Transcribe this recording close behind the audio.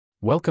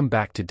Welcome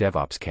back to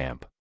DevOps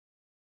Camp.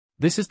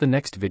 This is the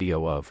next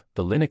video of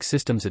the Linux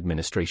Systems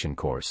Administration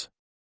course.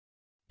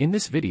 In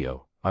this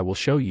video, I will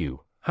show you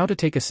how to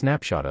take a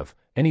snapshot of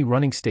any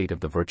running state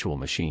of the virtual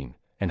machine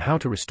and how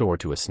to restore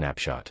to a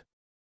snapshot.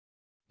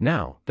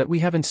 Now that we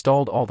have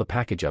installed all the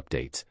package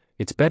updates,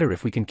 it's better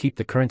if we can keep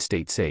the current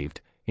state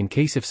saved, in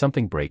case if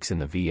something breaks in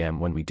the VM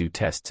when we do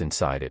tests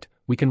inside it,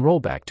 we can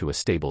roll back to a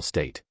stable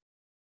state.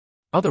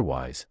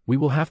 Otherwise, we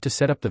will have to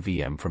set up the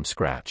VM from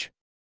scratch.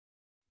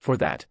 For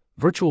that,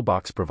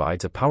 VirtualBox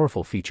provides a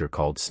powerful feature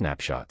called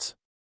Snapshots.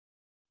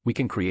 We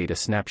can create a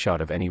snapshot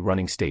of any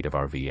running state of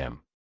our VM.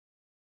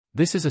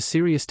 This is a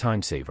serious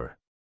time saver.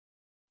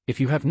 If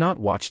you have not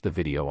watched the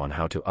video on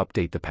how to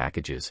update the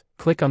packages,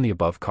 click on the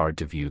above card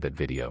to view that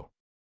video.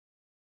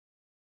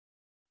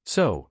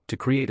 So, to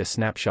create a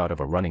snapshot of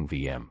a running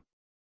VM,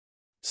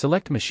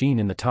 select Machine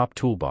in the top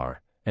toolbar,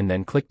 and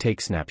then click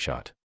Take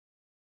Snapshot.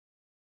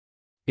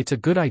 It's a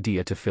good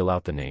idea to fill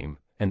out the name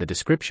and the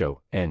description,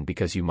 and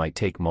because you might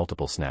take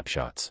multiple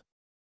snapshots.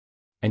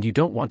 And you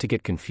don't want to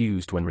get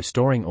confused when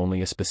restoring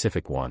only a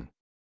specific one.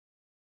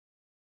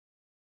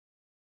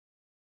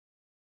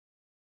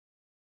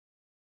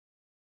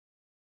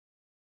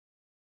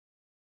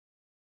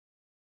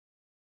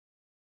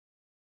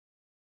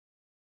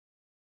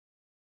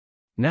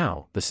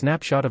 Now, the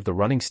snapshot of the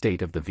running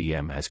state of the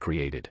VM has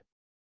created.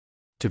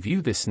 To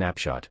view this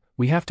snapshot,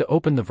 we have to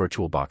open the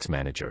VirtualBox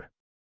Manager.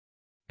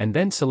 And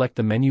then select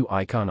the menu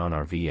icon on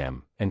our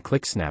VM, and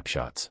click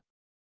Snapshots.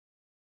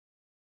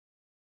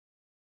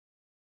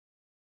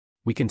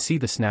 We can see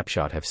the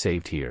snapshot have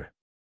saved here.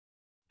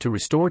 To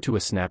restore to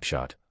a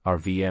snapshot, our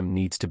VM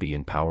needs to be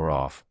in power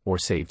off, or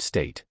saved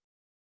state.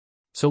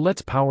 So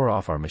let's power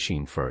off our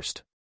machine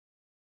first.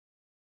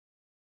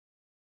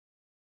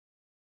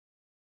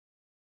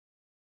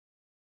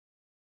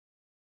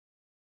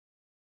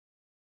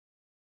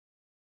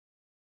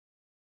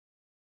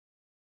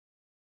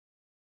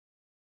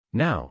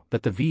 Now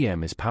that the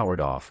VM is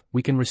powered off,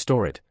 we can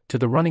restore it to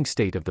the running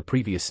state of the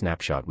previous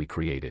snapshot we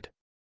created.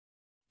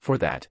 For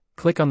that,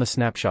 click on the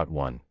snapshot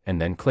one, and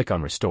then click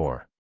on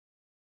Restore.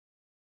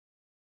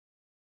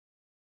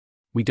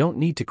 We don't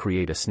need to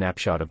create a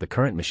snapshot of the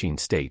current machine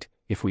state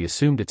if we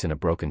assumed it's in a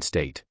broken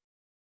state.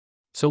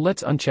 So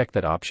let's uncheck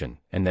that option,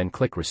 and then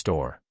click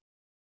Restore.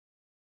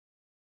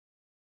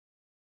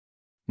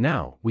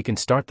 Now, we can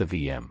start the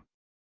VM.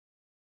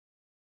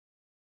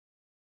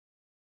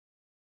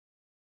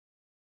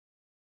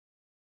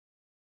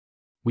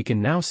 We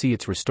can now see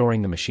it's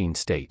restoring the machine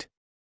state.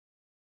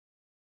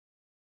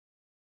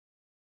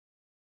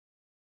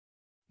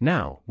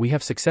 Now, we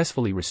have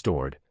successfully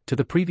restored to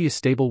the previous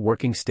stable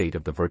working state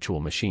of the virtual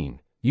machine,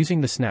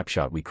 using the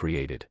snapshot we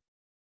created.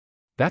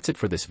 That's it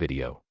for this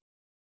video.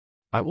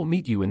 I will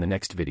meet you in the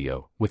next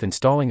video, with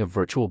installing of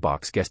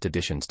VirtualBox guest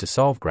editions to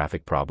solve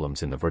graphic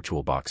problems in the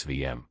VirtualBox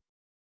VM.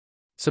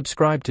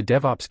 Subscribe to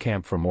DevOps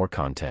Camp for more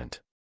content.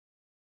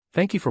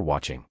 Thank you for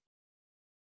watching.